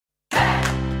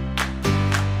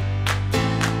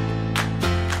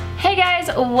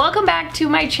guys, welcome back to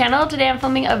my channel. Today I'm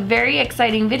filming a very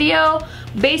exciting video.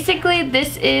 Basically,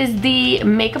 this is the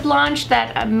makeup launch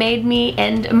that made me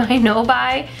end my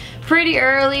no-buy pretty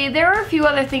early. There were a few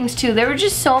other things too. There were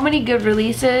just so many good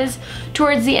releases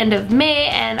towards the end of May,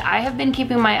 and I have been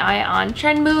keeping my eye on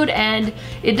Trend Mood, and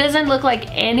it doesn't look like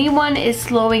anyone is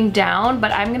slowing down,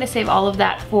 but I'm gonna save all of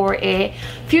that for a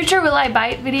future Will I Buy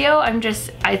It video.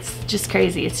 It's just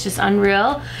crazy. It's just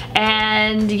unreal.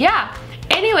 And yeah.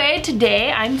 Anyway, today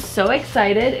I'm so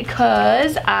excited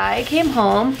because I came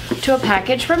home to a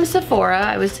package from Sephora.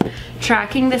 I was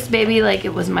tracking this baby like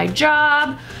it was my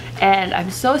job, and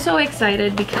I'm so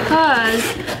excited because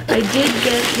I did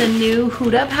get the new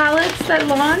HUDA palettes that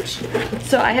launched.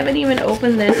 So I haven't even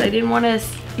opened this. I didn't want to,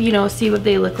 you know, see what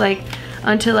they look like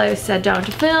until I sat down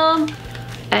to film.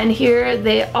 And here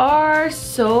they are,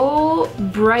 so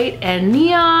bright and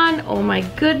neon. Oh my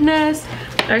goodness.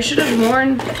 I should have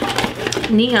worn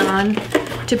neon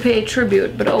to pay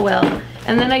tribute, but oh well.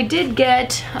 And then I did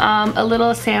get a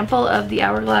little sample of the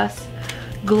Hourglass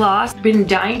gloss. Been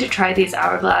dying to try these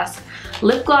Hourglass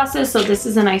lip glosses, so this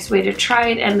is a nice way to try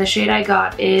it, and the shade I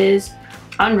got is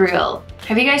Unreal.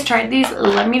 Have you guys tried these?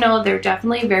 Let me know. They're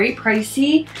definitely very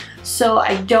pricey, so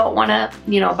I don't want to,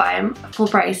 you know, buy them full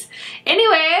price.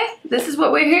 Anyway, this is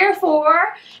what we're here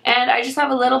for, and I just have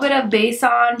a little bit of base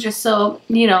on just so,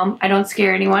 you know, I don't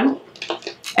scare anyone.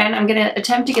 And I'm gonna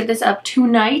attempt to get this up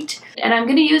tonight. And I'm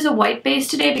gonna use a white base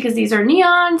today because these are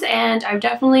neons, and I've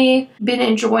definitely been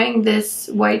enjoying this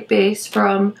white base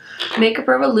from Makeup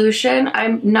Revolution.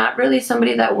 I'm not really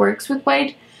somebody that works with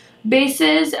white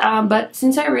bases, but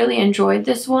since I really enjoyed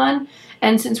this one,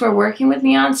 and since we're working with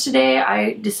neons today,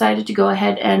 I decided to go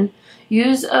ahead and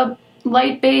use a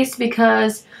light base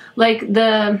because, like,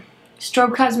 the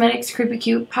Strobe Cosmetics Creepy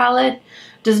Cute palette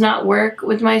does not work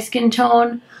with my skin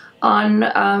tone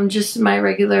on just my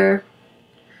regular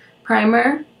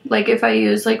primer. Like, if I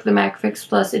use like the MAC Fix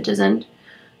Plus, it doesn't,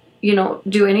 you know,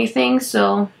 do anything.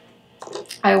 So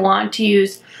I want to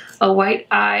use a white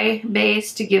eye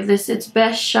base to give this its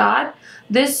best shot.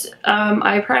 This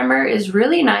eye primer is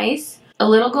really nice. A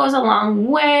little goes a long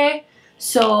way,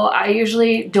 so I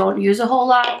usually don't use a whole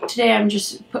lot. Today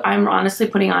I'm honestly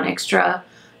putting on extra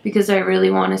because I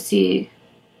really want to see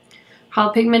how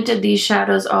pigmented these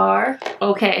shadows are.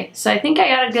 Okay, so I think I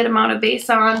got a good amount of base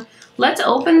on. Let's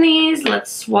open these, let's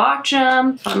swatch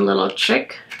them. Fun little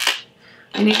trick.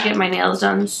 I need to get my nails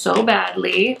done so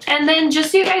badly. And then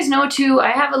just so you guys know too, I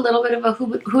have a little bit of a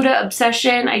HUDA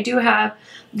obsession. I do have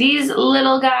these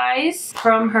little guys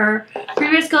from her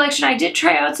previous collection. I did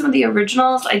try out some of the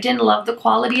originals. I didn't love the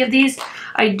quality of these.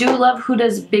 I do love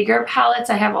HUDA's bigger palettes.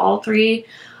 I have all three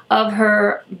of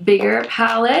her bigger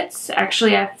palettes.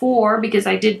 Actually, I have 4 because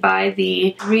I did buy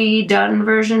the redone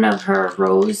version of her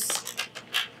rose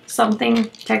something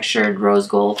textured rose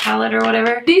gold palette or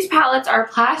whatever. These palettes are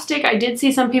plastic. I did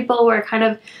see some people were kind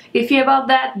of iffy about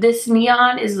that. This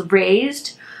neon is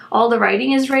raised. All the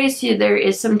writing is raised, so there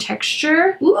is some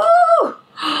texture. Woo!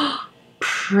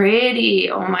 Pretty.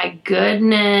 Oh my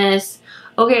goodness.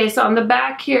 Okay, so on the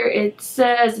back here it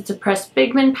says it's a pressed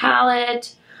pigment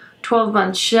palette.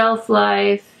 12-month shelf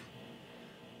life.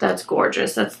 That's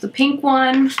gorgeous. That's the pink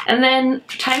one. And then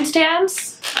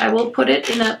timestamps, I will put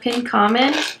it in a pinned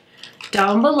comment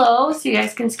down below so you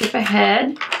guys can skip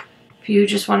ahead if you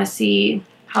just want to see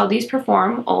how these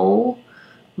perform. Oh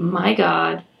my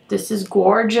god, this is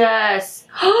gorgeous.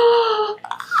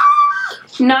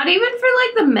 Not even for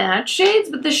like the matte shades,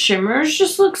 but the shimmers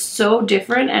just look so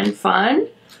different and fun.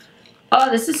 Oh,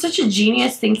 this is such a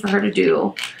genius thing for her to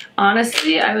do.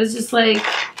 Honestly, I was just like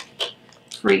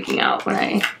freaking out when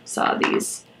I saw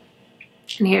these.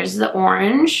 And here's the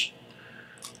orange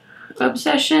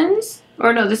Obsessions.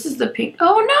 Or no, this is the pink.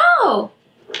 Oh no!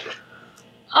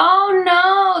 Oh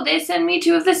no! They sent me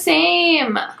 2 of the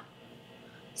same.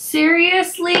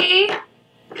 Seriously?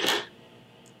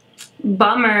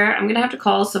 Bummer. I'm gonna have to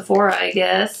call Sephora, I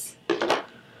guess.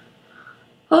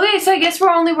 Okay, so I guess we're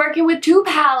only working with 2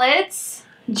 palettes.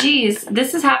 Jeez,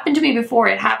 this has happened to me before.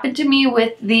 It happened to me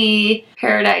with the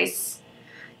Paradise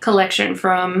collection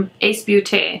from Ace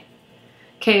Beauté.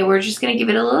 Okay, we're just gonna give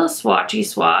it a little swatchy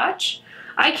swatch.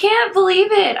 I can't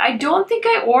believe it. I don't think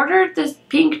I ordered this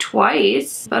pink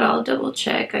twice, but I'll double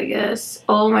check, I guess.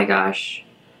 Oh my gosh.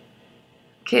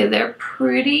 Okay, they're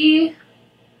pretty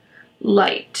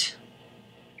light,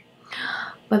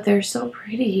 but they're so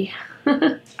pretty.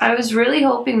 I was really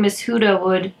hoping Miss HUDA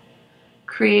would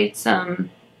create some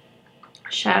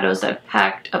shadows that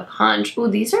packed a punch. Oh,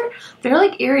 they're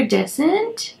like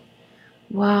iridescent.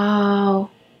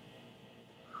 Wow.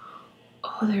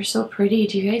 Oh, they're so pretty.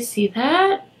 Do you guys see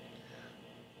that?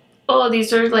 Oh, Oh,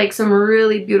 these are like some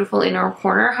really beautiful inner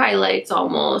corner highlights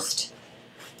almost.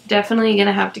 Definitely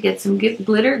gonna have to get some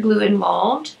glitter glue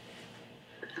involved.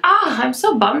 Ah, I'm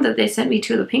so bummed that they sent me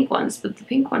two of the pink ones, but the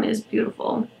pink one is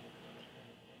beautiful.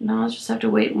 Now I'll just have to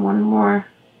wait one more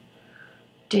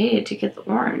day to get the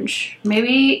orange.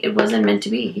 Maybe it wasn't meant to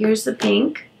be. Here's the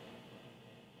pink.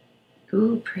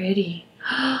 Ooh, pretty.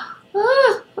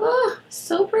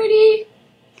 So pretty.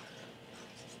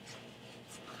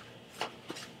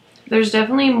 There's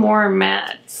definitely more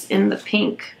mattes in the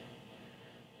pink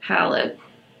palette.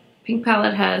 Pink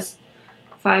palette has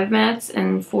 5 mattes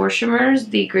and 4 shimmers.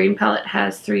 The green palette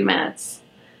has 3 mattes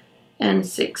and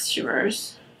 6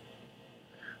 shimmers.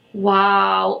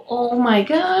 Wow, oh my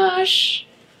gosh.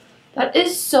 That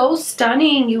is so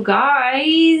stunning, you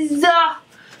guys. I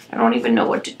don't even know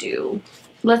what to do.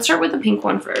 Let's start with the pink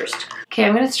one first. Okay,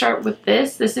 I'm gonna start with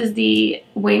this. This is the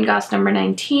Wayne Goss number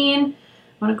 19.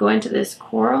 I'm gonna go into this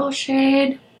coral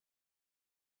shade.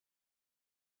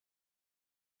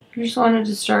 I just wanted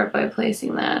to start by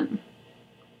placing that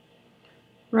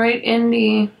right in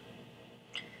the...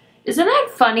 Isn't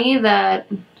that funny that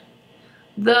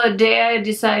the day I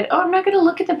decide, oh, I'm not gonna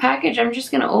look at the package, I'm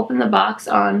just gonna open the box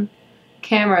on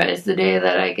camera is the day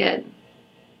that I get...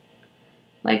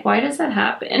 Like, why does that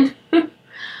happen?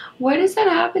 Why does that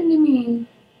happen to me?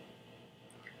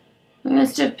 I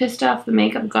must have pissed off the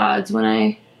makeup gods when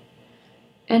I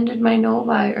ended my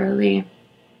no-buy early.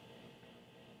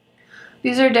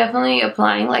 These are definitely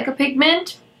applying like a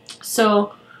pigment,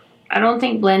 so I don't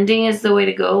think blending is the way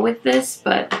to go with this,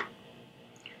 but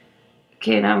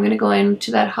okay, now I'm gonna go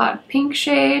into that hot pink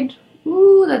shade.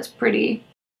 Ooh, that's pretty.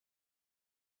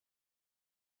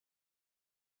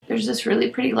 There's this really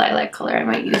pretty lilac color. I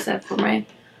might use that for my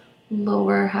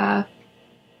lower half.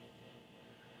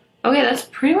 Okay, that's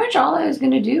pretty much all I was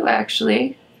gonna do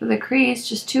actually for the crease,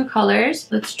 just 2 colors.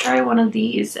 Let's try one of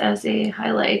these as a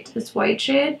highlight, this white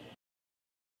shade.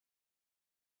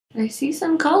 I see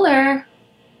some color.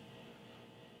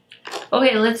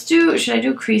 Okay, let's do, should I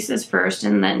do creases first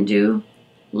and then do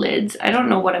lids? I don't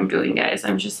know what I'm doing, guys.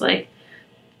 I'm just like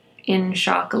in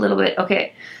shock a little bit.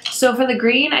 Okay, so for the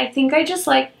green, I think I just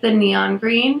like the neon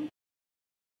green.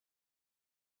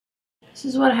 This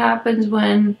is what happens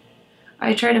when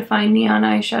I try to find neon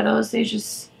eyeshadows. They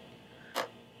just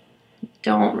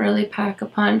don't really pack a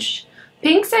punch.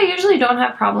 Pinks I usually don't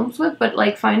have problems with, but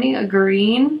like finding a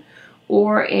green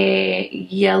or a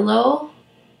yellow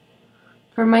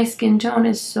for my skin tone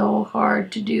is so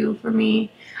hard to do for me.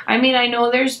 I mean, I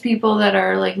know there's people that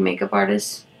are like makeup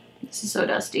artists. This is so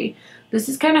dusty. This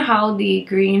is kind of how the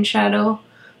green shadow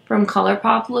from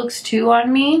ColourPop looks too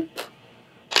on me.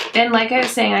 And like I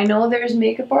was saying, I know there's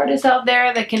makeup artists out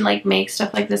there that can like make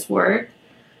stuff like this work,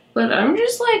 but I'm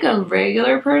just like a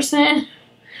regular person.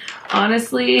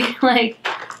 Honestly, like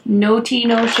no tea,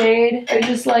 no shade. I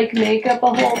just like makeup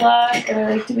a whole lot and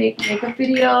I like to make makeup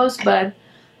videos, but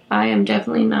I am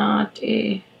definitely not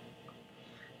a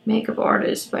makeup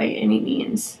artist by any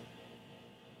means.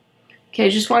 Okay, I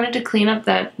just wanted to clean up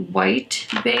that white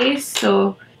base,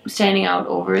 so standing out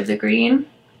over the green.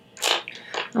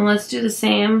 And let's do the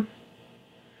same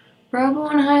brow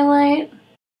bone highlight.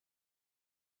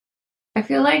 I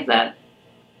feel like that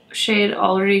shade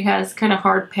already has kind of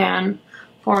hard pan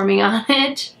forming on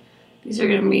it. These are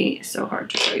gonna be so hard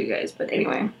to show you guys, but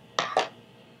anyway.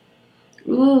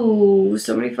 Ooh,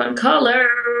 so many fun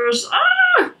colors.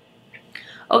 Ah!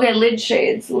 Okay, lid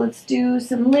shades. Let's do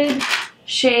some lid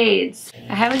shades.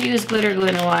 I haven't used glitter glue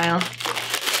in a while.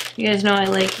 You guys know I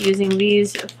like using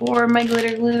these for my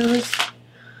glitter glues.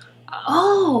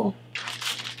 Oh!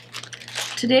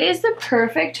 Today is the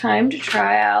perfect time to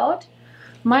try out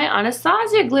my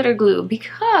Anastasia glitter glue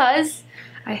because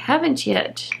I haven't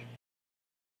yet.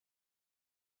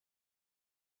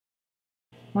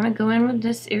 I want to go in with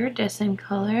this iridescent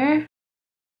color.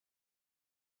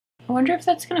 I wonder if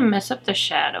that's going to mess up the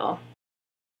shadow.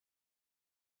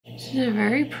 This is a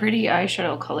very pretty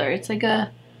eyeshadow color. It's like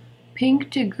a pink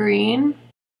to green.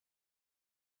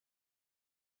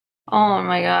 Oh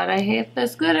my god, I hate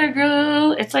this glitter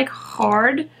glue. It's like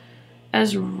hard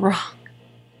as rock.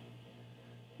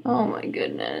 Oh my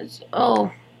goodness.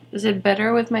 Oh, is it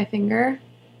better with my finger?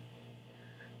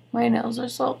 My nails are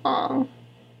so long.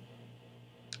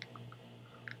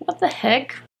 What the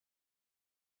heck?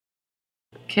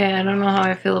 Okay, I don't know how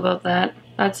I feel about that.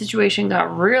 That situation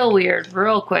got real weird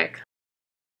real quick.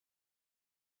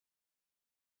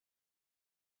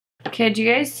 Okay, do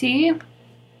you guys see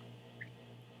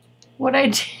what I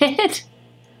did?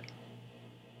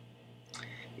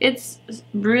 It's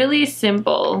really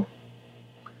simple.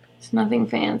 It's nothing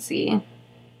fancy.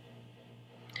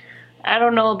 I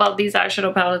don't know about these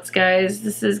eyeshadow palettes, guys.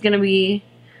 This is gonna be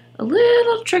a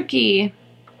little tricky.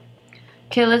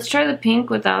 Okay, let's try the pink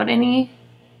without any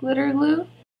glitter glue.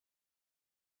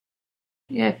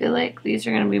 Yeah, I feel like these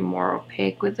are gonna be more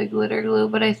opaque with the glitter glue,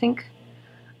 but I think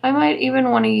I might even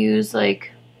want to use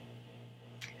like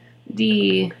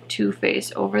the Too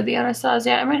Faced over the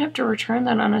Anastasia. I might have to return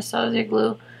that Anastasia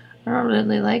glue. I don't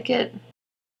really like it.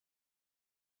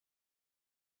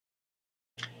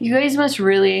 You guys must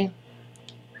really...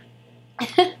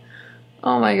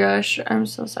 Oh my gosh, I'm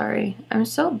so sorry. I'm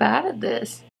so bad at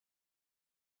this.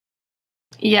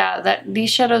 Yeah, these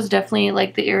shadows definitely,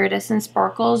 like the iridescent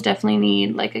sparkles, definitely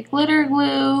need like a glitter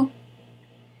glue.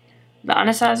 The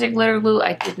Anastasia glitter glue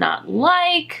I did not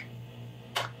like.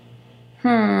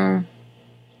 I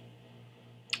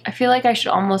feel like I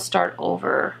should almost start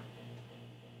over.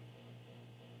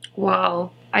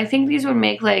 Wow. I think these would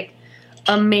make like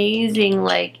amazing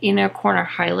like inner corner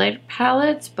highlight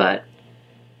palettes, but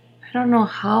I don't know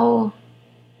how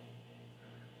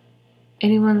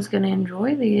anyone's gonna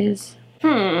enjoy these.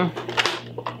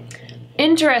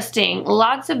 Interesting.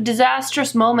 Lots of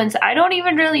disastrous moments. I don't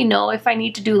even really know if I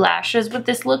need to do lashes with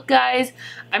this look, guys.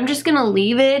 I'm just gonna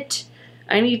leave it.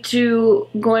 I need to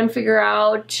go and figure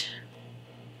out,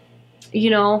 you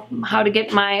know, how to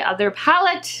get my other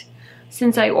palette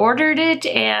since I ordered it.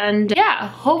 And yeah,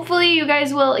 hopefully you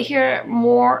guys will hear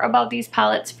more about these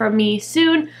palettes from me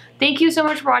soon. Thank you so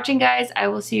much for watching, guys. I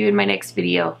will see you in my next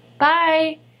video.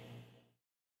 Bye!